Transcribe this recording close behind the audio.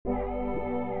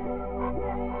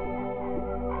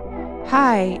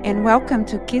Hi, and welcome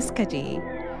to Kiskadi,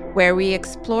 where we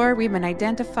explore women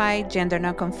identified, gender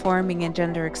nonconforming, and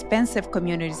gender expansive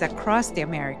communities across the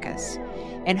Americas,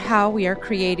 and how we are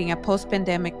creating a post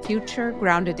pandemic future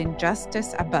grounded in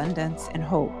justice, abundance, and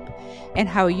hope, and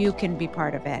how you can be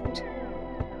part of it.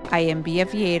 I am Bia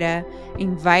Vieta,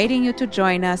 inviting you to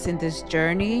join us in this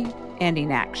journey and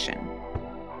in action.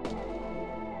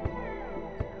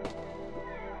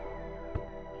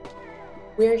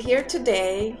 We're here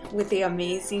today with the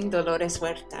amazing Dolores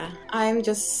Huerta. I'm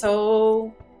just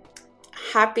so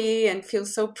happy and feel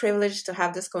so privileged to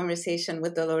have this conversation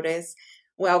with Dolores.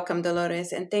 Welcome,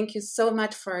 Dolores, and thank you so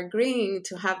much for agreeing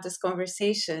to have this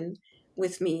conversation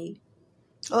with me.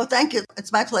 Oh, thank you.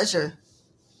 It's my pleasure.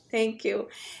 Thank you.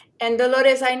 And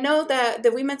Dolores, I know that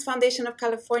the Women's Foundation of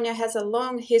California has a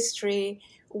long history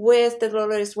with the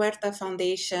Dolores Huerta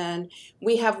Foundation.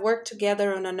 We have worked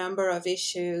together on a number of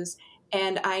issues,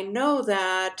 and I know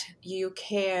that you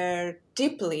care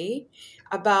deeply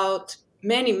about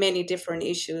many, many different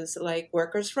issues like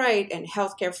workers' rights and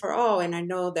healthcare for all. And I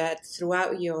know that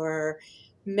throughout your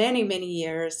many, many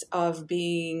years of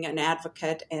being an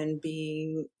advocate and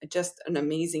being just an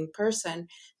amazing person,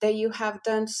 that you have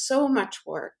done so much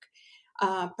work.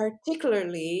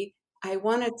 Particularly, I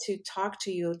wanted to talk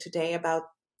to you today about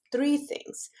three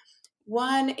things.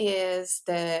 One is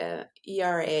the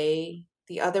ERA,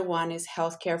 the other one is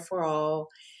healthcare for all,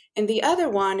 and the other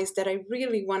one is that I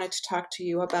really wanted to talk to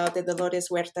you about the Dolores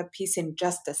Huerta Peace and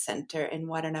Justice Center and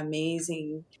what an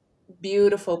amazing,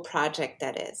 beautiful project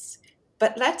that is.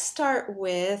 But let's start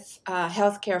with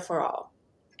healthcare for all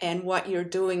and what you're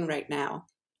doing right now.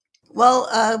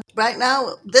 Well, right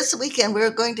now, this weekend, we're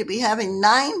going to be having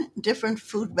 9 different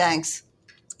food banks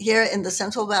here in the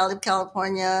Central Valley of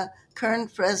California, Kern,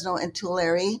 Fresno, and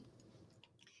Tulare,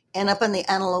 and up in the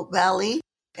Antelope Valley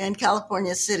and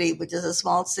California City, which is a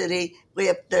small city way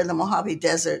up there in the Mojave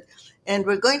Desert. And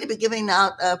we're going to be giving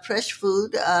out fresh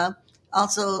food,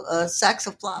 also sacks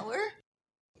of flour.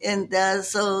 And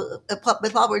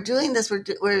but while we're doing this,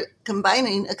 we're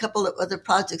combining a couple of other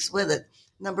projects with it.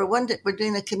 Number one, we're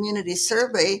doing a community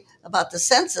survey about the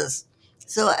census.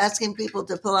 So asking people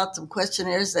to fill out some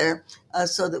questionnaires there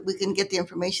so that we can get the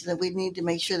information that we need to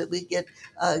make sure that we get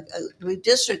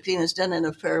redistricting is done in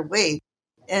a fair way.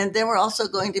 And then we're also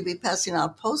going to be passing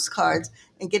out postcards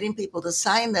and getting people to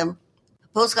sign them,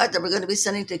 postcard that we're going to be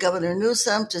sending to Governor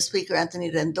Newsom, to Speaker Anthony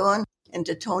Rendon, and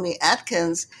to Tony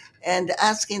Atkins, and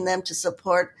asking them to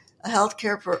support health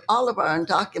care for all of our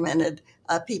undocumented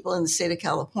people in the state of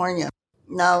California.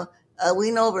 Now,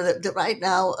 we know that right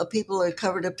now people are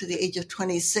covered up to the age of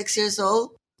 26 years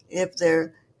old if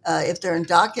they're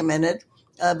undocumented,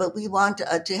 but we want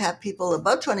to have people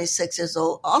above 26 years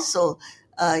old also,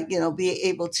 be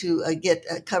able to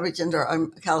get coverage under our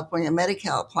California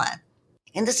Medi-Cal plan.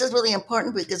 And this is really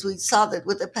important because we saw that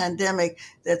with the pandemic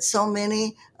that so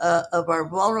many of our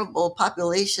vulnerable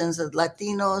populations, of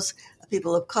Latinos,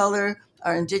 people of color,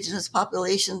 our indigenous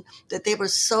population, that they were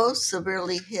so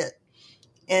severely hit.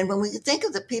 And when we think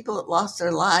of the people that lost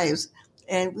their lives,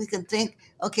 and we can think,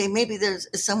 okay, maybe there's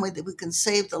some way that we can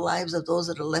save the lives of those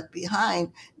that are left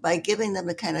behind by giving them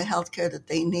the kind of health care that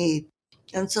they need.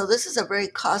 And so this is a very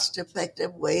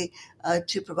cost-effective way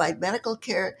to provide medical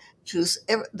care to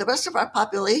the rest of our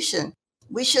population.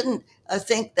 We shouldn't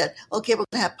think that, okay, we're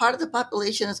going to have part of the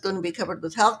population is going to be covered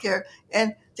with health care,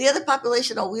 and the other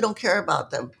population, oh, we don't care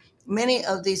about them. Many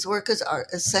of these workers are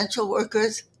essential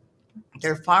workers.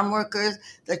 They're farm workers,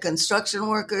 they're construction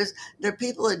workers, they're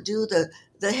people that do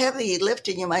the heavy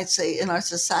lifting, you might say, in our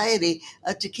society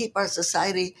to keep our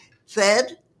society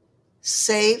fed,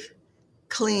 safe,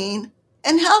 clean,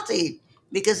 and healthy,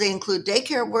 because they include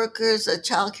daycare workers,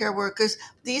 child care workers.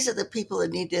 These are the people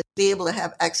that need to be able to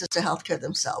have access to healthcare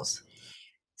themselves.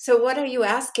 So, what are you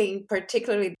asking,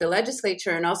 particularly the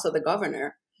legislature and also the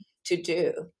governor, to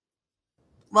do?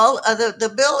 Well,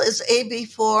 the bill is AB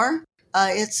 4.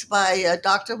 It's by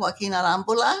Dr. Joaquin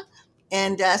Arambula,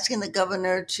 and asking the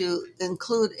governor to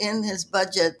include in his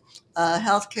budget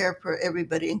health care for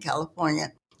everybody in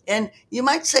California. And you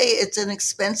might say it's an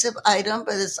expensive item,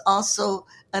 but it's also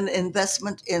an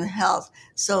investment in health.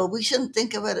 So we shouldn't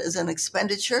think of it as an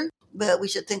expenditure, but we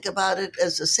should think about it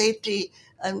as a safety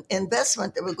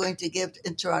investment that we're going to give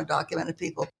into our documented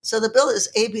people. So the bill is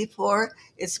AB 4.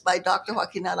 It's by Dr.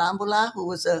 Joaquin Arambula, who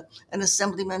was an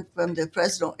assemblyman from the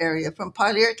Fresno area, from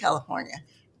Parlier, California.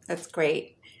 That's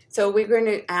great. So, we're going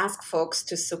to ask folks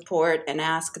to support and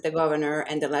ask the governor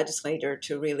and the legislator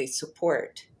to really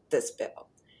support this bill.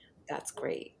 That's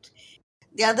great.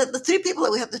 Yeah, the 3 people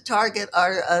that we have to target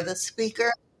are the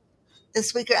speaker, the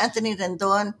Speaker Anthony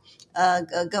Rendon,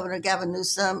 Governor Gavin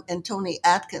Newsom, and Tony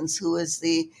Atkins, who is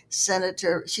the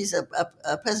senator. She's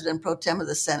a president pro tem of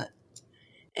the Senate.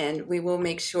 And we will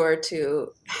make sure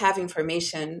to have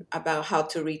information about how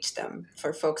to reach them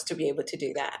for folks to be able to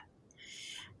do that.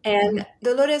 And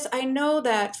Dolores, I know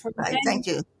that for Right. many, Thank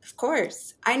you. of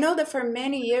course, I know that for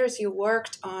many years you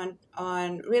worked on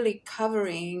really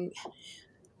covering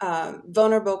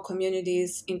vulnerable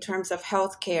communities in terms of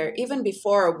healthcare, even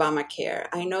before Obamacare.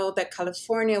 I know that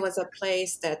California was a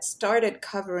place that started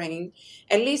covering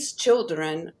at least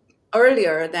children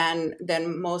earlier than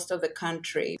most of the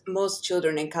country, most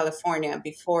children in California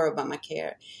before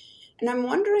Obamacare. And I'm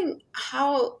wondering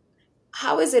how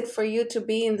is it for you to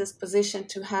be in this position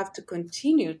to have to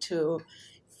continue to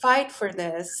fight for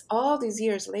this all these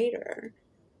years later?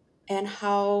 And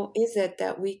how is it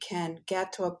that we can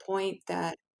get to a point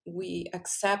that we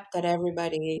accept that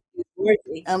everybody is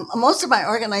worthy? Most of my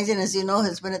organizing, as you know,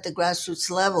 has been at the grassroots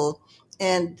level.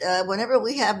 And whenever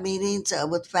we have meetings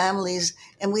with families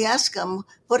and we ask them,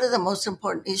 what are the most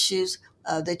important issues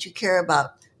that you care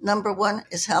about? Number one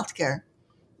is healthcare.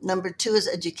 Number two is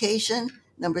education.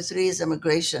 Number three is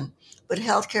immigration. But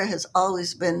healthcare has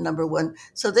always been number one.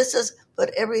 So this is what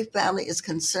every family is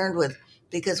concerned with,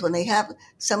 because when they have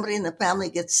somebody in the family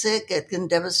get sick, it can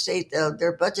devastate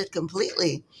their budget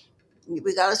completely.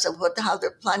 Regardless of how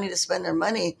they're planning to spend their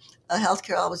money,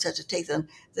 healthcare always has to take the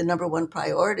number one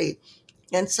priority.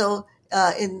 And so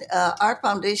in our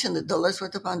foundation, the Dolores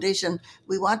Huerta Foundation,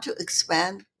 we want to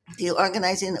expand the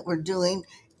organizing that we're doing.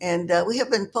 And we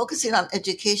have been focusing on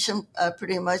education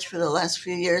pretty much for the last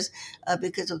few years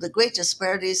because of the great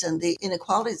disparities and the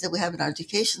inequalities that we have in our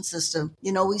education system.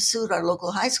 You know, we sued our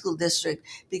local high school district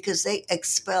because they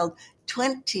expelled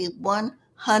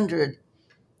 2,100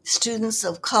 students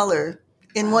of color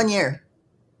in Wow, 1 year.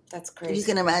 that's If you crazy.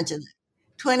 can imagine,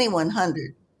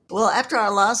 2,100. Well, after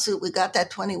our lawsuit, we got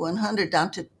that 2,100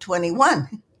 down to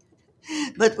 21.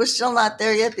 But we're still not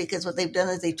there yet because what they've done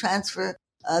is they transfer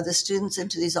the students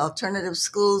into these alternative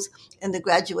schools, and the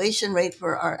graduation rate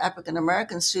for our African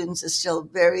American students is still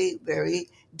very, very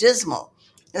dismal.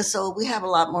 And so we have a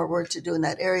lot more work to do in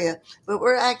that area. But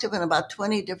we're active in about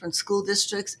 20 different school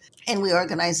districts, and we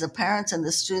organize the parents and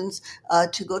the students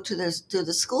to go to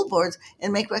the school boards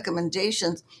and make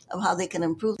recommendations of how they can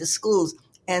improve the schools.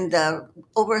 And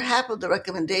over half of the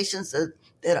recommendations that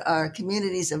our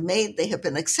communities have made, they have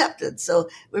been accepted. So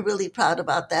we're really proud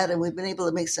about that. And we've been able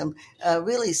to make some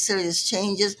really serious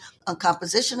changes on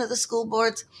composition of the school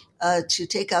boards to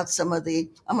take out some of the,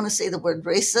 I'm going to say the word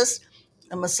racist,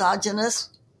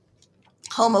 misogynist,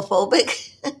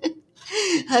 homophobic.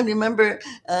 I remember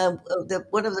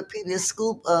one of the previous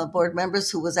school board members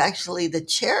who was actually the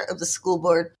chair of the school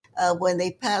board when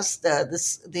they passed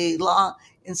the law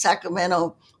in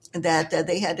Sacramento that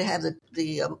they had to have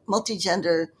the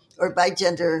multigender or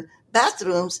bigender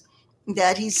bathrooms,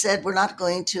 that he said, we're not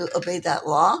going to obey that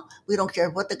law. We don't care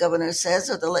what the governor says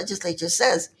or the legislature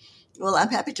says. Well, I'm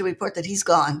happy to report that he's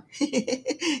gone.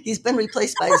 He's been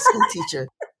replaced by a school teacher.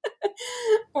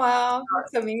 Wow,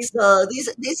 that's amazing. So these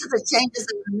are the changes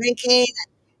that we're making.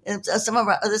 And some of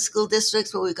our other school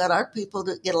districts where we got our people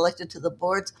to get elected to the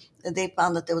boards, and they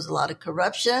found that there was a lot of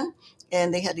corruption,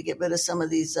 and they had to get rid of some of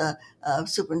these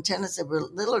superintendents that were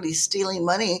literally stealing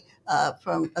money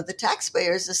from the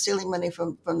taxpayers, stealing money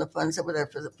from the funds that were there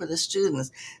for the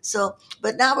students. So,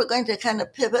 but now we're going to kind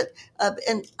of pivot.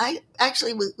 And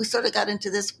we sort of got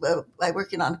into this by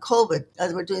working on COVID.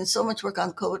 We're doing so much work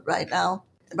on COVID right now.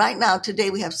 Right now, today,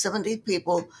 we have 70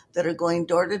 people that are going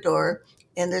door to door,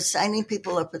 and they're signing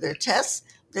people up for their tests.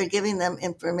 They're giving them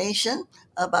information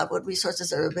about what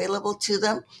resources are available to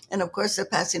them. And of course, they're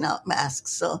passing out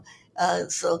masks. So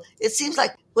it seems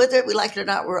like whether we like it or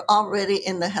not, we're already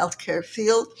in the healthcare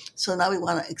field. So now we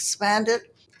want to expand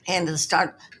it and to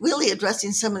start really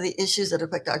addressing some of the issues that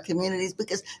affect our communities,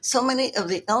 because so many of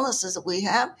the illnesses that we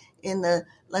have in the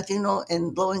Latino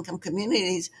and low-income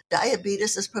communities,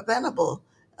 diabetes is preventable.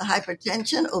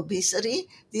 Hypertension, obesity,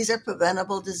 these are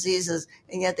preventable diseases,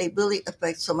 and yet they really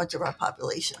affect so much of our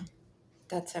population.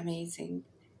 That's amazing.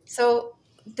 So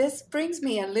this brings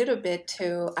me a little bit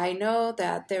to, I know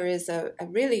that there is a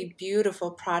really beautiful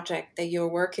project that you're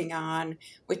working on,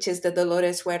 which is the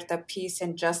Dolores Huerta Peace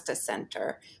and Justice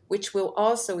Center, which will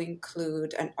also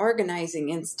include an organizing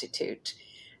institute.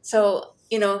 So,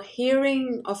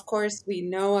 hearing, of course, we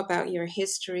know about your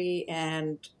history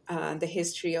and the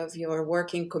history of your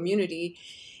working community,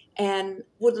 and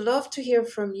would love to hear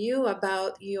from you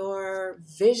about your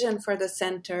vision for the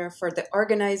center, for the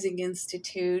Organizing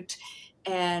Institute,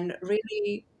 and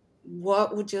really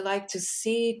what would you like to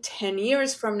see 10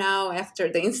 years from now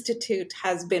after the institute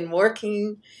has been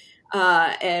working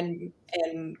and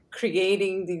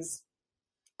creating these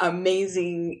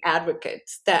amazing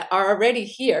advocates that are already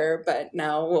here, but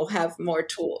now we'll have more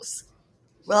tools.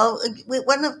 Well,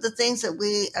 one of the things that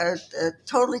we are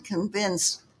totally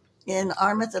convinced in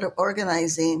our method of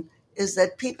organizing is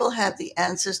that people have the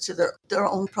answers to their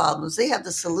own problems. They have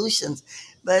the solutions,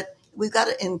 but we've got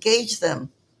to engage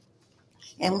them.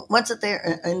 And once that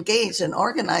they're engaged and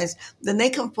organized, then they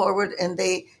come forward and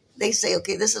they say,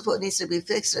 okay, this is what needs to be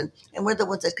fixed, and we're the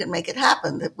ones that can make it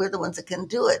happen. That we're the ones that can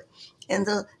do it, and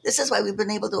this is why we've been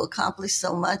able to accomplish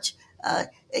so much.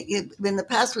 In the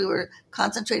past, we were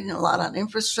concentrating a lot on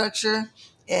infrastructure,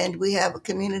 and we have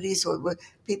communities where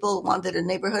people wanted a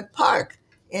neighborhood park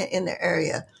in their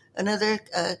area. Another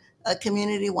a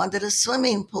community wanted a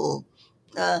swimming pool.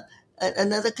 Uh,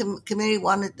 Another community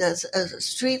wanted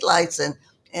street lights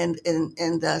and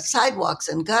sidewalks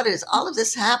and gutters. All of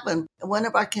this happened in one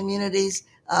of our communities,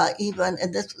 even,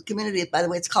 and this community, by the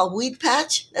way, it's called Weed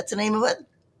Patch. That's the name of it.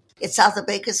 It's south of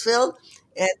Bakersfield.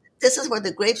 And this is where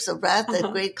The Grapes of Wrath, that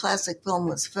Uh-huh. great classic film,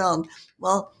 was filmed.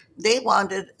 Well, they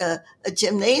wanted a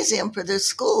gymnasium for their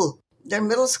school. Their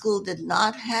middle school did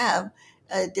not have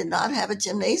a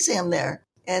gymnasium there.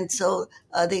 And so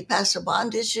they passed a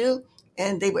bond issue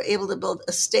and they were able to build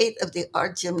a state of the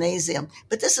art gymnasium.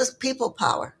 But this is people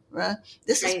power, right?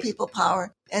 This is Right. people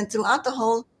power. And throughout the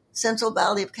whole Central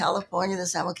Valley of California, the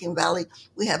San Joaquin Valley,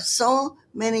 we have so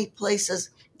many places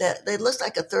that it looks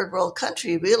like a third world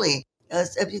country, really.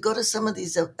 If you go to some of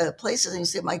these places and you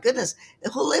say, my goodness,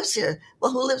 who lives here?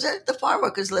 Well, who lives there? The farm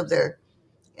workers live there.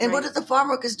 And what do Right. the farm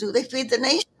workers do? They feed the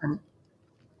nation.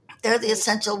 They're the Right.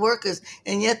 essential workers,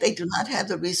 and yet they do not have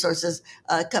the resources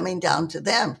coming down to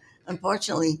them,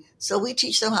 unfortunately. So we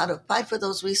teach them how to fight for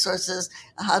those resources,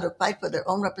 how to fight for their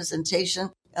own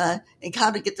representation, and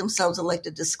how to get themselves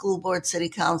elected to school boards, city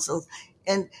councils.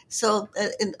 And so,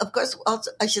 and of course, also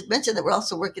I should mention that we're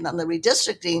also working on the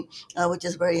redistricting, which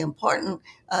is very important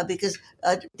because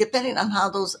depending on how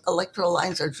those electoral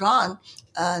lines are drawn,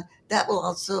 that will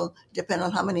also depend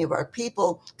on how many of our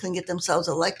people can get themselves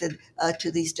elected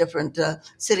to these different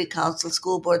city council,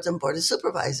 school boards, and board of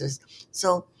supervisors.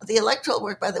 So the electoral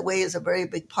work, by the way, is a very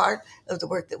big part of the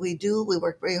work that we do. We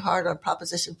work very hard on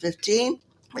Proposition 15,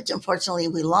 which unfortunately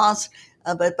we lost,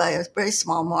 but by a very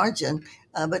small margin.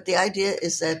 But the idea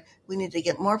is that we need to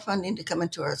get more funding to come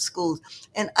into our schools.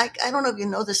 And I don't know if you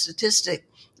know the statistic,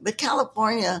 but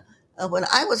California, when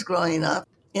I was growing up,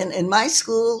 in my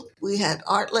school, we had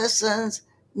art lessons,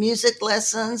 music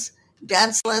lessons,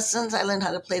 dance lessons. I learned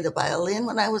how to play the violin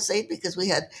when I was 8 because we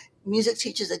had music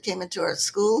teachers that came into our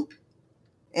school.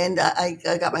 And I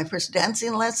got my first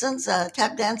dancing lessons,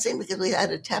 tap dancing, because we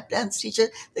had a tap dance teacher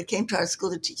that came to our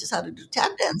school to teach us how to do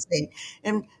tap dancing.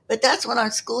 But that's when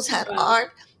our schools had Wow.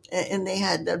 art and they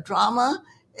had drama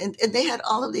and they had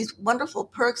all of these wonderful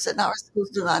perks that our schools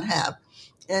do not have.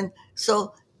 And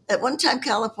so at one time,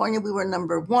 California, we were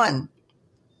number one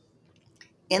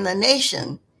in the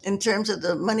nation in terms of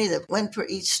the money that went for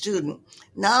each student.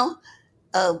 Now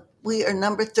we are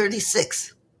number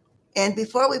 36. And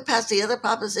before we passed the other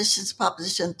propositions,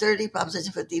 Proposition 30,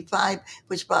 Proposition 55,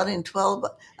 which brought in 12,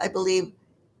 I believe,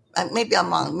 maybe I'm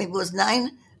wrong, maybe it was $9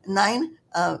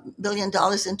 billion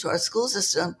into our school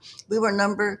system, we were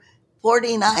number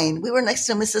 49. We were next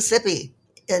to Mississippi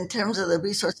in terms of the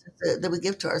resources that we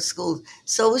give to our schools.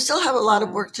 So we still have a lot of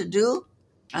Wow. work to do.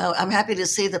 I'm happy to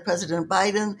see that President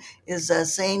Biden is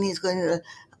saying he's going to,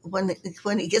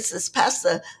 when he gets this past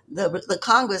the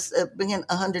Congress, bring in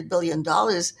 $100 billion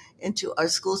into our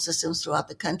school systems throughout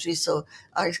the country. So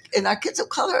our kids of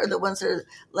color are the ones that are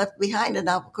left behind, and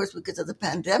now, of course, because of the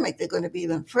pandemic, they're going to be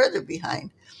even further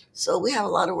behind. So we have a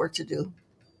lot of work to do.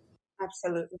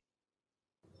 Absolutely.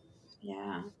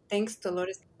 Yeah. Thanks,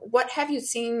 Dolores. What have you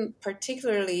seen,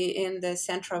 particularly in the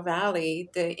Central Valley,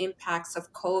 the impacts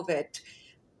of COVID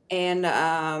and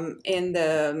in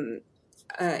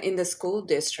the school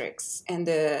districts and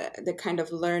the kind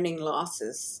of learning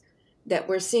losses that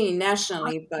we're seeing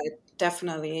nationally, but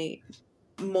definitely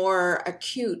more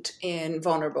acute in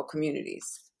vulnerable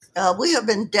communities? We have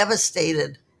been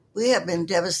devastated. We have been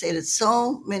devastated.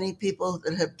 So many people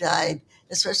that have died,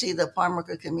 especially the farm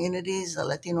worker communities, the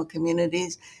Latino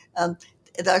communities. Um,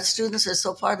 our students are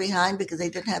so far behind because they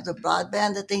didn't have the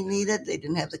broadband that they needed. They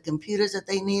didn't have the computers that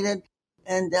they needed.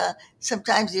 And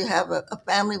sometimes you have a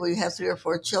family where you have 3 or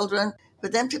 4 children. For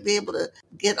them to be able to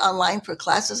get online for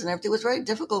classes and everything was very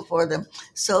difficult for them.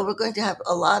 So we're going to have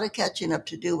a lot of catching up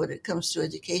to do when it comes to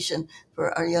education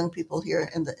for our young people here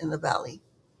in the valley.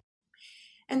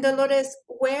 And Dolores,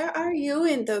 where are you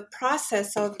in the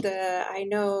process of the, I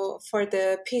know, for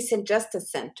the Peace and Justice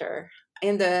Center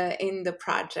in the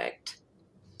project?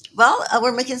 Well,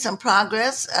 we're making some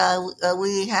progress.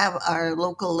 We have our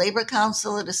local labor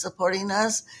council that is supporting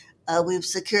us. We've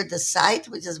secured the site,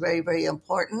 which is very, very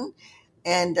important.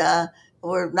 And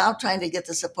we're now trying to get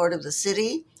the support of the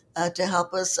city to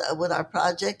help us with our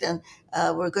project. And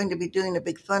we're going to be doing a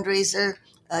big fundraiser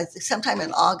sometime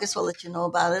in August. We'll let you know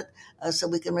about it so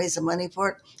we can raise the money for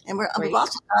it. And we've Great.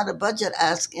 also got a budget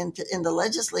ask in the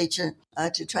legislature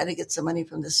to try to get some money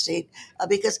from the state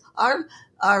because our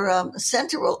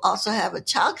center will also have a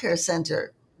child care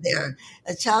center there,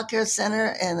 a child care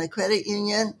center and a credit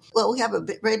union. Well, we have a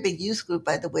very big youth group,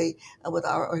 by the way, with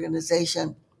our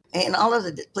organization. In all of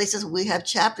the places we have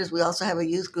chapters, we also have a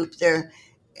youth group there.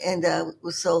 And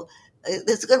so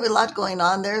there's going to be a lot going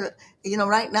on there. You know,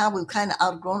 right now we've kind of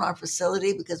outgrown our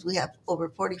facility because we have over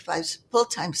 45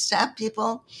 full-time staff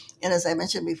people. And as I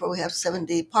mentioned before, we have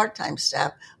 70 part-time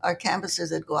staff, our campusers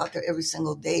that go out there every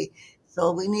single day.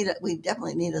 So we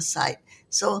definitely need a site.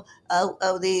 So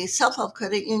the Self-Help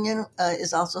Credit Union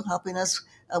is also helping us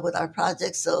with our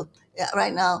project. So yeah,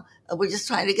 right now we're just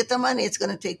trying to get the money. It's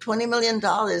going to take $20 million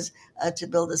to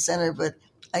build a center, but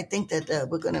I think that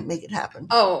we're going to make it happen.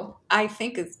 Oh, I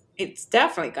think it's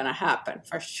definitely going to happen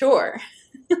for sure.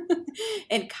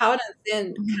 And count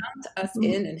us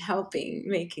in and helping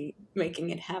making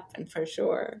it happen for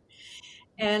sure.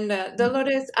 And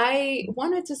Dolores, I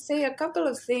wanted to say a couple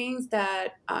of things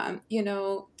that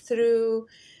through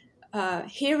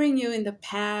hearing you in the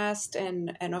past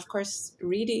and of course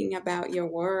reading about your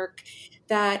work,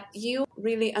 that you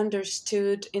really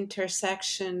understood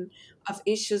intersection of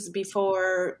issues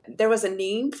before there was a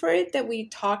name for it, that we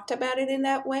talked about it in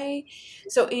that way.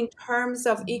 So in terms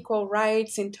of equal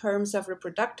rights, in terms of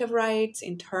reproductive rights,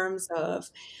 in terms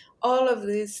of all of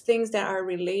these things that are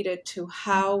related to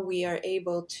how we are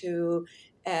able to,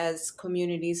 as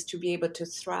communities, to be able to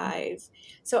thrive.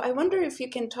 So I wonder if you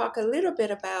can talk a little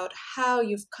bit about how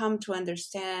you've come to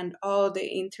understand all the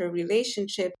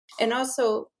interrelationship and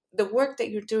also the work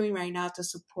that you're doing right now to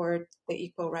support the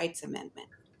Equal Rights Amendment.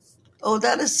 Oh,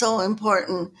 that is so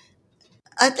important.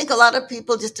 I think a lot of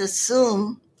people just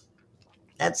assume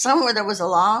that somewhere there was a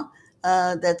law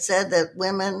that said that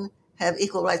women have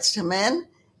equal rights to men.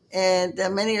 And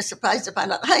many are surprised to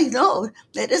find out, I know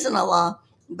that isn't a law,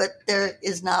 but there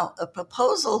is now a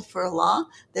proposal for a law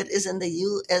that is in the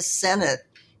U.S. Senate.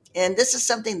 And this is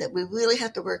something that we really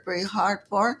have to work very hard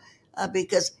for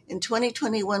because in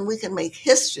 2021, we can make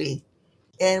history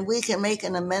and we can make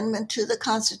an amendment to the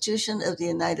Constitution of the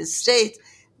United States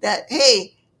that,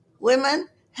 hey, women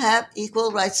have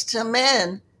equal rights to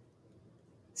men,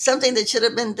 something that should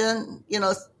have been done,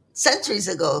 centuries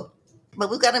ago. But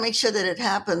we've got to make sure that it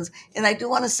happens. And I do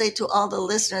want to say to all the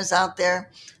listeners out there,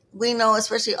 we know,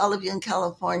 especially all of you in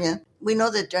California, we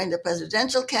know that during the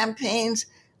presidential campaigns,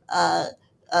 uh,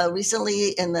 recently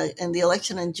in the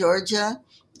election in Georgia,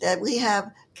 that we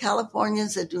have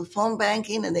Californians that do phone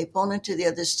banking and they phone into the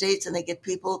other states and they get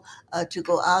people to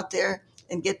go out there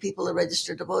and get people to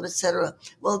register to vote, etc.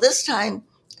 Well, this time,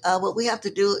 what we have to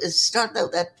do is start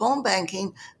that phone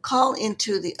banking, call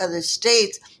into the other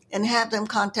states, and have them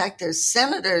contact their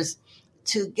senators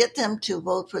to get them to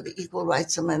vote for the Equal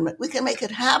Rights Amendment. We can make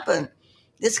it happen.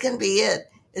 This can be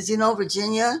it. As you know,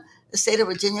 the state of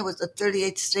Virginia was the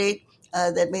 38th state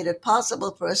that made it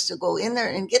possible for us to go in there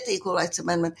and get the Equal Rights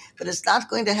Amendment. But it's not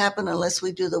going to happen unless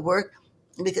we do the work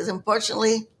because,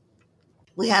 unfortunately,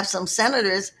 we have some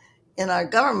senators in our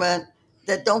government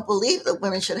that don't believe that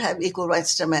women should have equal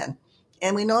rights to men.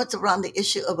 And we know it's around the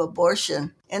issue of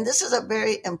abortion. And this is a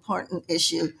very important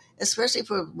issue, especially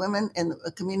for women and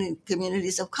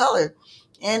communities of color.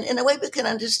 And in a way, we can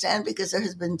understand because there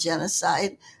has been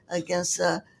genocide against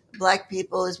Black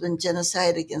people, there's been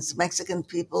genocide against Mexican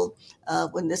people.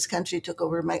 When this country took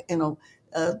over,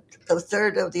 a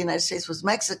third of the United States was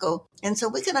Mexico. And so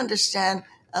we can understand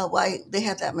why they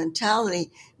have that mentality.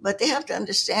 But they have to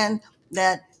understand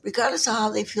that regardless of how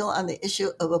they feel on the issue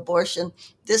of abortion,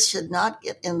 this should not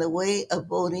get in the way of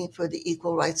voting for the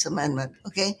Equal Rights Amendment.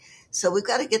 Okay, so we've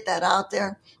got to get that out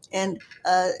there. And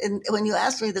when you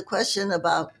asked me the question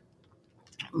about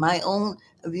my own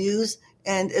views,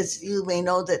 and as you may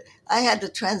know, that I had to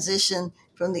transition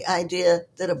from the idea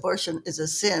that abortion is a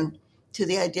sin to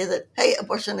the idea that, hey,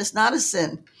 abortion is not a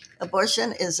sin.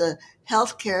 Abortion is a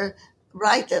health care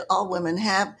right that all women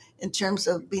have in terms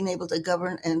of being able to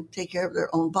govern and take care of their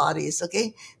own bodies.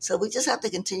 Okay, so we just have to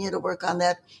continue to work on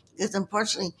that because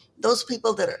unfortunately, those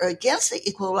people that are against the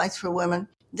equal rights for women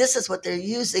this is what they're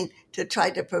using to try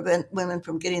to prevent women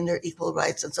from getting their equal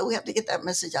rights. And so we have to get that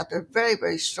message out there very,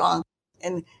 very strong,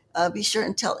 and be sure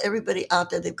and tell everybody out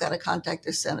there they've got to contact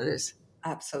their senators.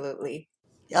 Absolutely.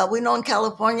 We know in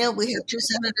California we have two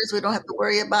senators we don't have to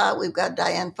worry about. We've got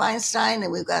Dianne Feinstein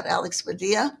and we've got Alex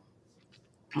Padilla,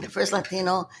 the first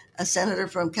Latino senator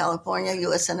from California,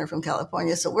 U.S. senator from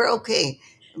California. So we're okay.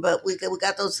 But we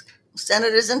got those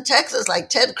senators in Texas like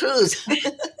Ted Cruz.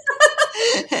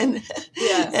 and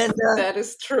Yes, and that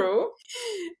is true.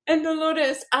 And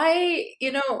Dolores,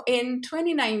 in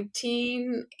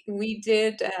 2019, we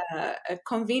did a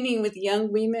convening with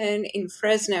young women in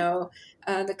Fresno,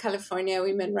 the California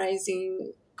Women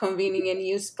Rising convening, and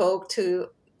you spoke to,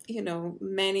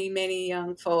 many, many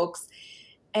young folks.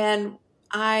 And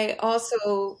it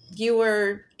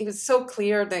was so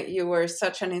clear that you were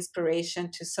such an inspiration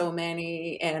to so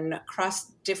many and across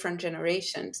different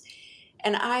generations.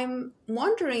 And I'm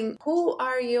wondering, who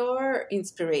are your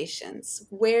inspirations?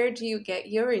 Where do you get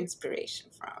your inspiration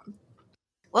from?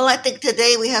 well, I think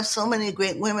today we have so many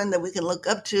great women that we can look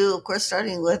up to. Of course,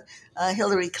 starting with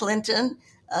Hillary Clinton,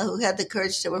 who had the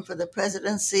courage to run for the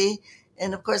presidency.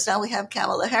 And of course, now we have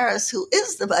Kamala Harris, who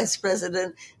is the vice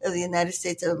president of the United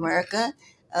States of America.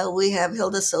 We have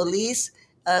Hilda Solis,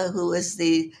 who is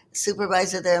the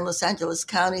supervisor there in Los Angeles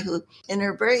County, who, in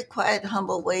her very quiet,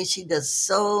 humble way, she does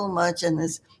so much and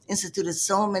has instituted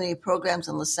so many programs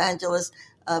in Los Angeles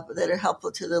that are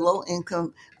helpful to the low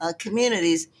income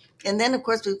communities. And then, of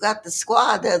course, we've got the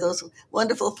squad there, those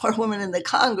wonderful four women in the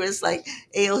Congress, like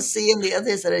AOC and the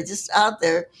others that are just out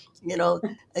there,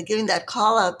 giving that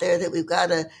call out there that we've got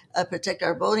to protect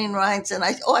our voting rights. And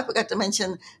I forgot to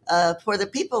mention For the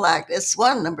People Act,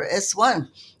 S1, number S1.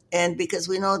 And because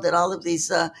we know that all of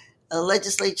these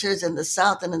legislatures in the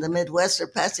South and in the Midwest are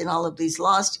passing all of these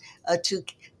laws to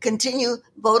continue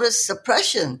voter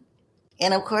suppression.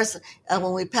 And of course,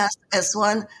 when we pass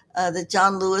S1, the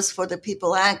John Lewis For the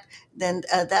People Act, then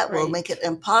that will Right. make it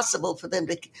impossible for them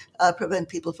to prevent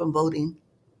people from voting.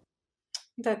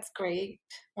 That's great.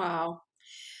 Wow.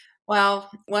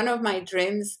 Well, one of my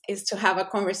dreams is to have a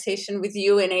conversation with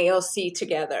you and ALC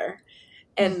together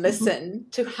and listen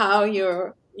to how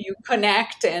you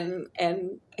connect, and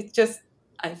it just,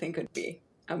 I think, would be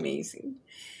amazing.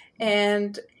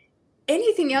 And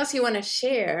anything else you want to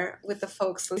share with the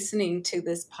folks listening to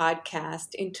this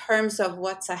podcast in terms of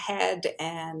what's ahead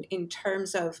and in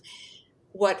terms of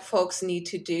what folks need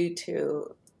to do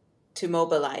to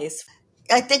mobilize?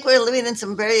 I think we're living in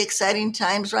some very exciting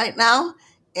times right now,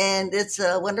 and it's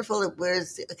wonderful that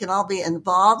we can all be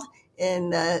involved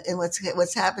in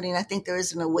what's happening. I think there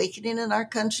is an awakening in our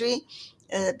country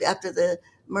after the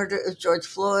murder of George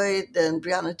Floyd and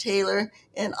Breonna Taylor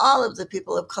and all of the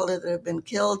people of color that have been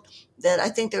killed. That I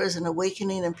think there is an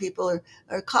awakening, and people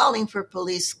are calling for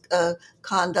police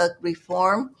conduct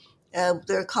reform.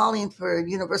 They're calling for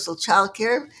universal child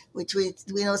care, which we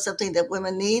know is something that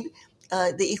women need,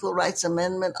 the Equal Rights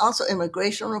Amendment, also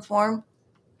immigration reform,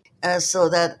 so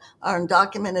that our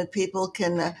undocumented people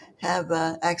can have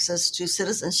access to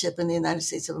citizenship in the United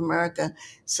States of America.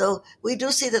 So we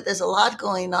do see that there's a lot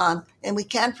going on, and we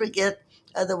can't forget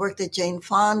the work that Jane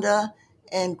Fonda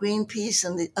and Greenpeace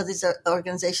and the other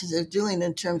organizations are doing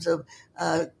in terms of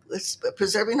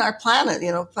preserving our planet,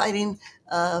 fighting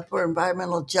for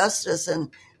environmental justice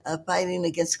and fighting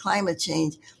against climate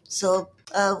change. So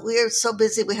we are so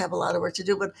busy, we have a lot of work to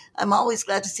do, but I'm always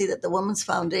glad to see that the Women's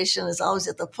Foundation is always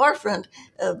at the forefront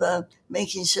of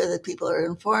making sure that people are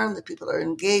informed, that people are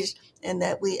engaged, and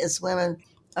that we as women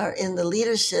are in the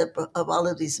leadership of all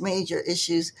of these major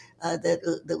issues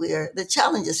that we are, the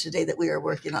challenges today that we are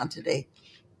working on today.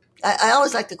 I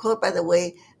always like to quote, by the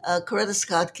way, Coretta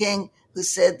Scott King, who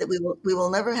said that we will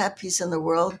never have peace in the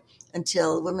world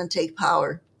until women take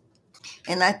power.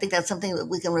 And I think that's something that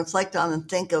we can reflect on and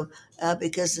think of,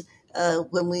 because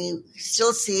when we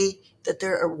still see that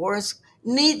there are wars,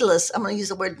 needless, I'm going to use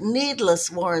the word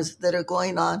needless wars that are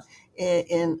going on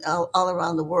in all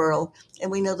around the world.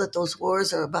 And we know that those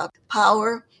wars are about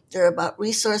power, they're about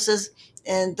resources.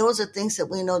 And those are things that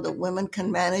we know that women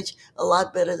can manage a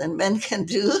lot better than men can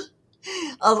do.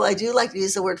 Although I do like to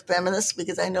use the word feminist,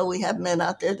 because I know we have men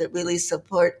out there that really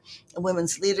support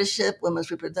women's leadership,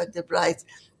 women's reproductive rights.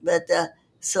 But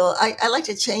so I like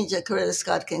to change Coretta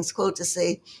Scott King's quote to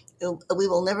say, "We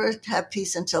will never have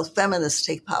peace until feminists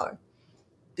take power."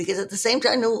 Because at the same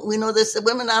time, we know there's the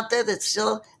women out there that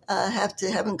still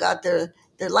haven't got their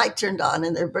light turned on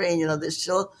in their brain. They're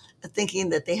still thinking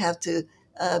that they have to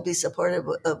be supportive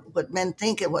of what men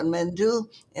think and what men do,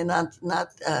 and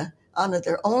not honor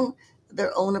their own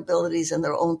abilities and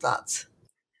their own thoughts.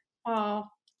 Oh,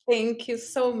 Thank you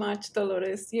so much,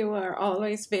 Dolores. You are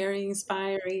always very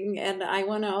inspiring. And I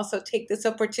want to also take this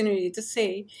opportunity to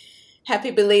say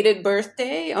happy belated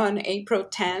birthday on April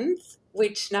 10th,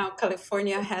 which now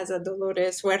California has a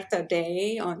Dolores Huerta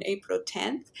Day on April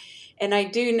 10th. And I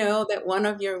do know that one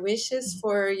of your wishes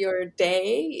for your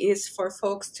day is for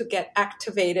folks to get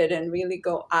activated and really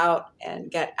go out and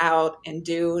get out and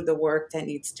do the work that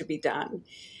needs to be done.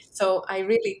 So I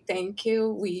really thank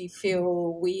you. We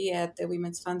at the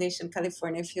Women's Foundation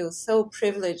California feel so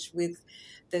privileged with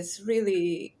this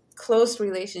really close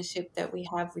relationship that we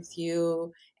have with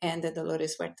you and the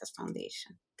Dolores Huertas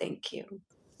Foundation. Thank you.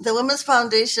 The Women's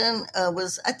Foundation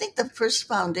was, I think, the first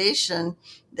foundation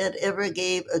that ever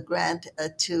gave a grant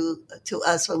to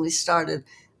us when we started,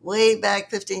 way back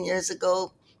 15 years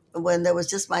ago, when there was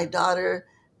just my daughter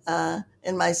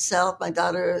and myself, my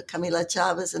daughter Camila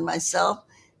Chavez and myself,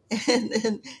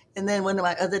 and and then one of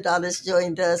my other daughters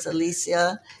joined us,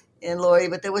 Alicia and Lori.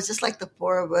 But there was just like the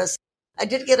four of us. I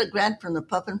did get a grant from the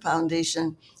Puffin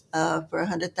Foundation for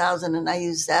 100,000, and I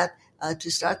used that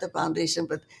to start the foundation.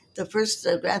 But the first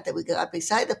grant that we got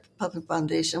beside the Puffin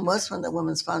Foundation was from the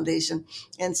Women's Foundation.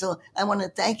 And so I want to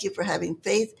thank you for having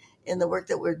faith in the work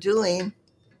that we're doing,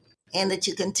 and that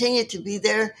you continue to be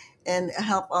there and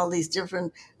help all these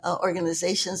different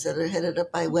organizations that are headed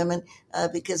up by women,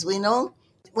 because we know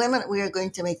women, we are going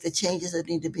to make the changes that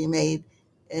need to be made.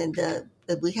 And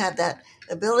that we have that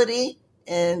ability.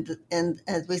 And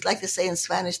as we like to say in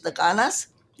Spanish, the ganas,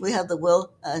 we have the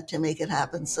will to make it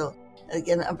happen. So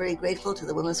again, I'm very grateful to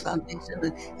the Women's Foundation.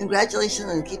 And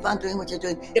congratulations, and keep on doing what you're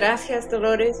doing. Gracias,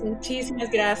 Dolores. Muchísimas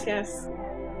gracias.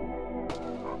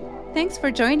 Thanks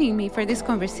for joining me for this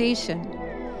conversation.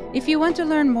 If you want to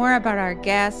learn more about our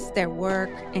guests, their work,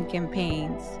 and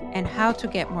campaigns, and how to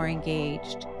get more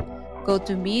engaged, go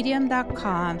to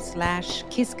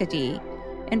medium.com/Kiskadee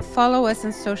and follow us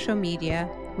on social media.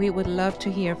 We would love to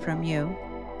hear from you.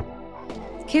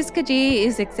 Kiskadee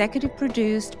is executive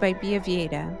produced by Bia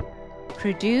Vieta,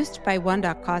 produced by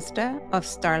Wanda Costa of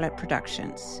Starlet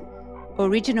Productions.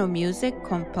 Original music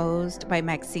composed by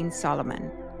Maxine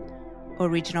Solomon.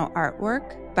 Original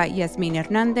artwork by Yasmin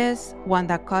Hernandez,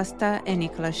 Wanda Costa, and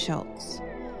Nicholas Schultz.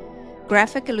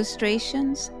 Graphic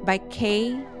illustrations by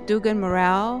Kay Dugan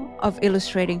Morel of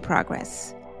Illustrating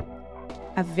Progress.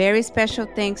 A very special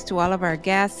thanks to all of our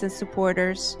guests and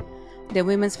supporters, the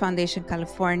Women's Foundation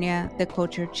California, the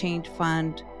Culture Change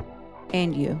Fund,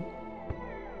 and you.